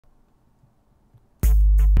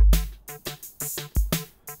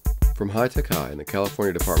From High Tech High in the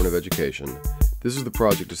California Department of Education, this is the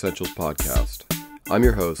Project Essentials podcast. I'm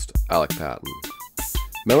your host, Alec Patton.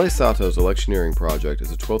 Mele Sato's Electioneering project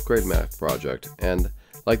is a 12th grade math project, and,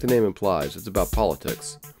 like the name implies, it's about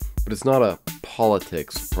politics. But it's not a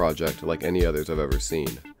politics project like any others I've ever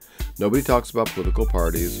seen. Nobody talks about political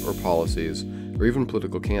parties or policies or even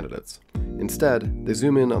political candidates. Instead, they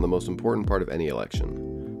zoom in on the most important part of any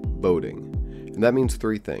election: voting. And that means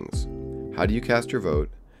three things. How do you cast your vote?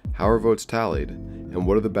 How are votes tallied? And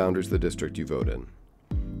what are the boundaries of the district you vote in?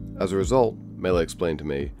 As a result, Mele explained to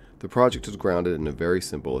me, the project is grounded in a very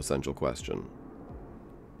simple, essential question.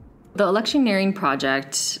 The Electioneering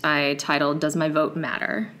project I titled, Does My Vote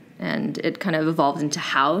Matter? And it kind of evolved into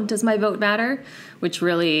How Does My Vote Matter? Which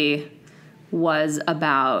really was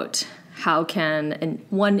about how can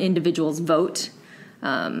one individual's vote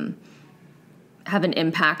have an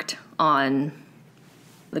impact on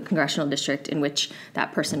the congressional district in which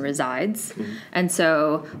that person resides. Mm-hmm. And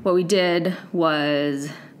so what we did was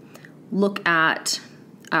look at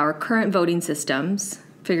our current voting systems,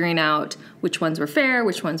 figuring out which ones were fair,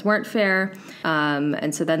 which ones weren't fair.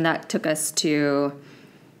 And so then that took us to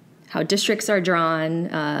how districts are drawn,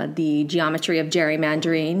 the geometry of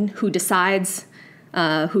gerrymandering, who decides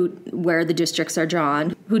where the districts are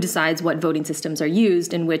drawn, who decides what voting systems are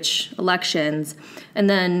used in which elections, and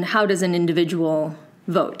then how does an individual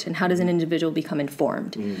vote, and how does an individual become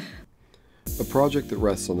informed? A project that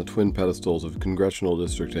rests on the twin pedestals of congressional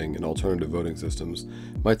districting and alternative voting systems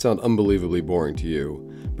might sound unbelievably boring to you,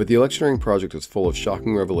 but the Electioneering project is full of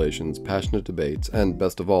shocking revelations, passionate debates, and,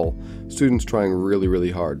 best of all, students trying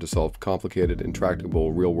really hard to solve complicated,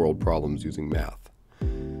 intractable, real-world problems using math.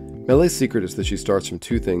 Mele's secret is that she starts from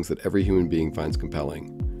two things that every human being finds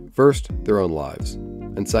compelling. First, their own lives,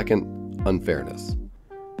 and second, unfairness.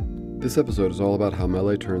 This episode is all about how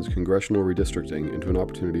Mele turns congressional redistricting into an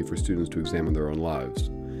opportunity for students to examine their own lives.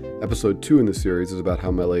 Episode 2 in the series is about how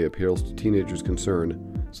Mele appeals to teenagers'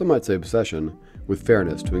 concern, some might say obsession, with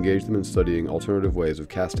fairness to engage them in studying alternative ways of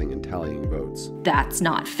casting and tallying votes. That's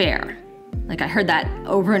not fair. I heard that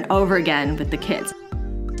over and over again with the kids.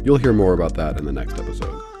 You'll hear more about that in the next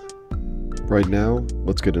episode. Right now,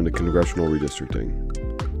 let's get into congressional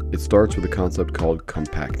redistricting. It starts with a concept called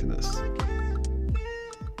compactness.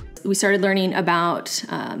 We started learning about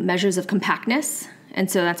measures of compactness,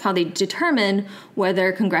 and so that's how they determine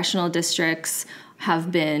whether congressional districts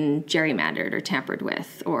have been gerrymandered or tampered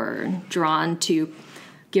with or drawn to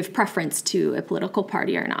give preference to a political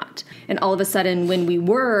party or not. And all of a sudden, when we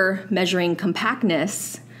were measuring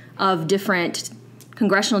compactness of different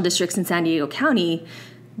congressional districts in San Diego County,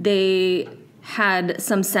 they had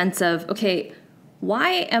some sense of, okay,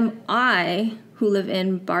 why am I, who live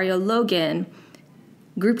in Barrio Logan,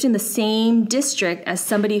 grouped in the same district as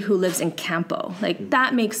somebody who lives in Campo?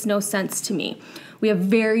 That makes no sense to me. We have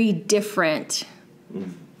very different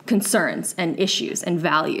concerns and issues and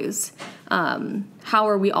values. How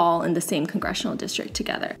are we all in the same congressional district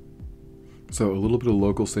together? So a little bit of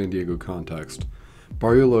local San Diego context.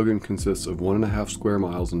 Barrio Logan consists of 1.5 square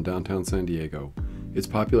miles in downtown San Diego. Its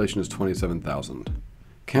population is 27,000.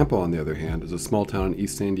 Campo, on the other hand, is a small town in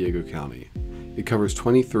East San Diego County. It covers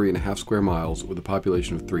 23.5 square miles with a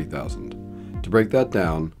population of 3,000. To break that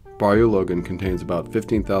down, Barrio Logan contains about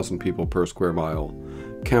 15,000 people per square mile.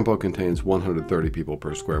 Campo contains 130 people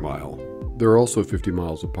per square mile. They're also 50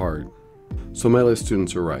 miles apart. So Mele's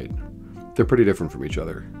students are right. They're pretty different from each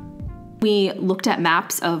other. We looked at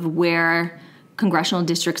maps of where congressional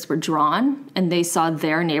districts were drawn, and they saw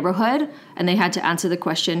their neighborhood, and they had to answer the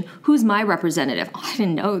question, who's my representative? Oh, I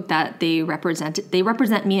didn't know that they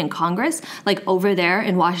represent me in Congress, over there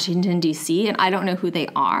in Washington, D.C., and I don't know who they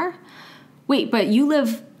are. Wait, but you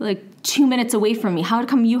live 2 minutes away from me. How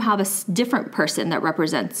come you have a different person that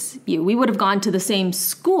represents you? We would have gone to the same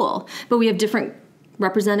school, but we have different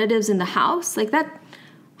representatives in the House?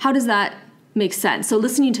 How does that make sense? So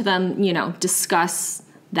listening to them, discuss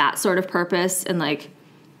that sort of purpose, and I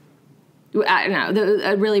don't know,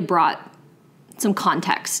 it really brought some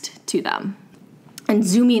context to them. And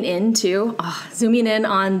zooming in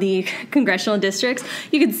on the congressional districts,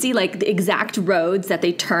 you could see the exact roads that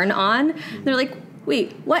they turn on. They're like,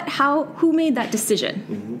 wait, what? How? Who made that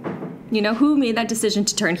decision? Mm-hmm. Who made that decision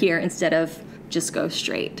to turn here instead of just go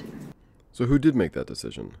straight? So who did make that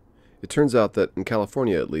decision? It turns out that in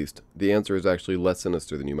California, at least, the answer is actually less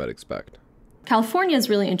sinister than you might expect. California is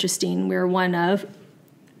really interesting. We're one of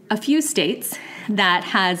a few states that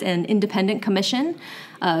has an independent commission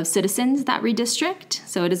of citizens that redistrict.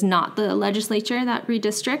 So it is not the legislature that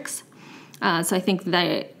redistricts. So I think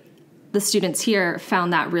that the students here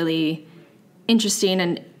found that really interesting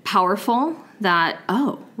and powerful, that,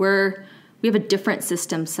 we have a different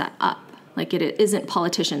system set up. Like it isn't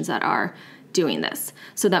politicians that are doing this.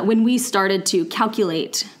 So that when we started to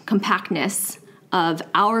calculate compactness of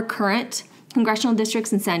our current congressional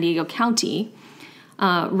districts in San Diego County,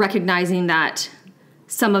 recognizing that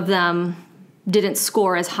some of them didn't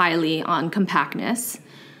score as highly on compactness,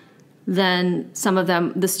 then some of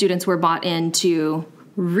them, the students were bought into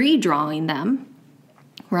redrawing them,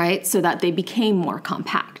 right, so that they became more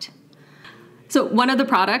compact. So one of the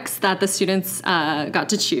products that the students got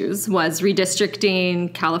to choose was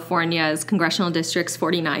Redistricting California's congressional districts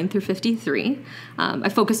 49 through 53. I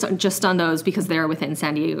focused just on those because they're within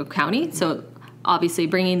San Diego County. So obviously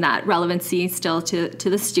bringing that relevancy still to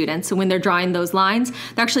the students. So when they're drawing those lines,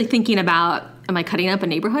 they're actually thinking about, am I cutting up a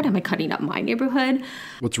neighborhood? Am I cutting up my neighborhood?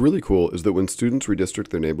 What's really cool is that when students redistrict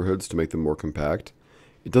their neighborhoods to make them more compact,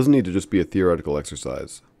 it doesn't need to just be a theoretical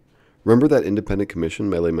exercise. Remember that independent commission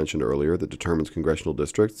Mele mentioned earlier that determines congressional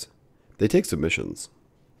districts? They take submissions.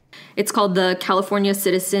 It's called the California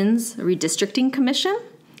Citizens Redistricting Commission,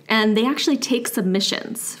 and they actually take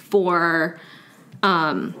submissions for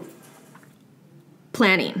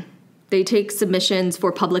planning. They take submissions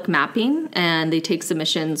for public mapping, and they take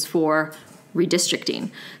submissions for redistricting.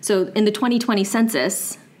 So in the 2020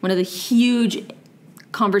 census, one of the huge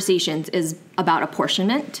conversations is about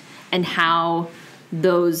apportionment and how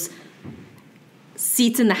those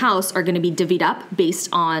seats in the House are going to be divvied up based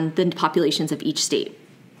on the populations of each state.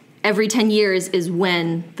 Every 10 years is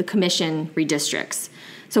when the commission redistricts.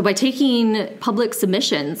 So by taking public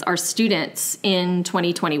submissions, our students in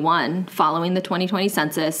 2021, following the 2020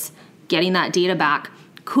 census, getting that data back,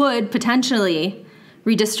 could potentially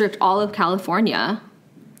redistrict all of California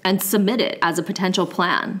and submit it as a potential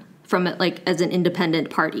plan from as an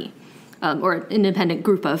independent party or an independent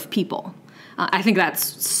group of people. I think that's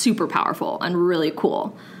super powerful and really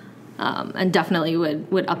cool, and definitely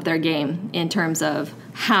would up their game in terms of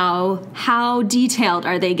how detailed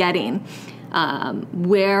are they getting,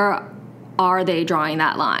 where are they drawing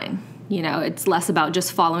that line. It's less about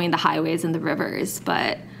just following the highways and the rivers,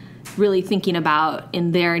 but really thinking about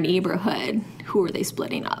in their neighborhood, who are they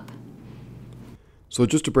splitting up. So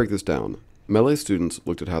just to break this down, Mele students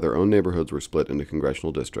looked at how their own neighborhoods were split into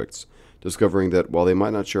congressional districts, discovering that while they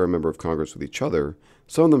might not share a member of Congress with each other,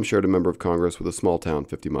 some of them shared a member of Congress with a small town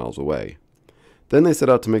 50 miles away. Then they set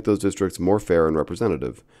out to make those districts more fair and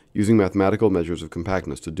representative, using mathematical measures of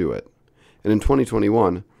compactness to do it. And in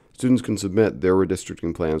 2021, students can submit their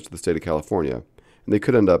redistricting plans to the state of California, and they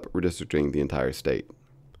could end up redistricting the entire state.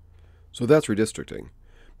 So that's redistricting.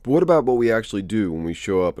 But what about what we actually do when we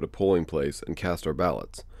show up at a polling place and cast our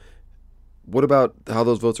ballots? What about how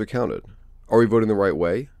those votes are counted? Are we voting the right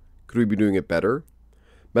way? Could we be doing it better?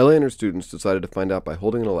 Mele and her students decided to find out by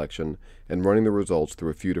holding an election and running the results through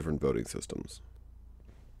a few different voting systems.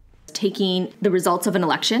 Taking the results of an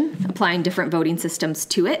election, applying different voting systems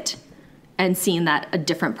to it, and seeing that a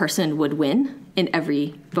different person would win in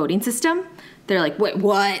every voting system. They're like, wait,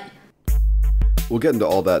 what? We'll get into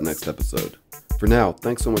all that next episode. For now,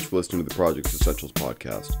 thanks so much for listening to the Project Essentials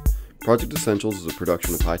podcast. Project Essentials is a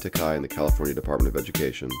production of High Tech High and the California Department of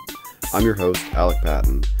Education. I'm your host, Alec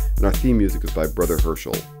Patton, and our theme music is by Brother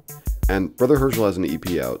Herschel. And Brother Herschel has an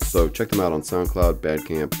EP out, so check them out on SoundCloud,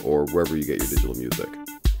 Bandcamp, or wherever you get your digital music.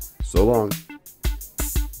 So long.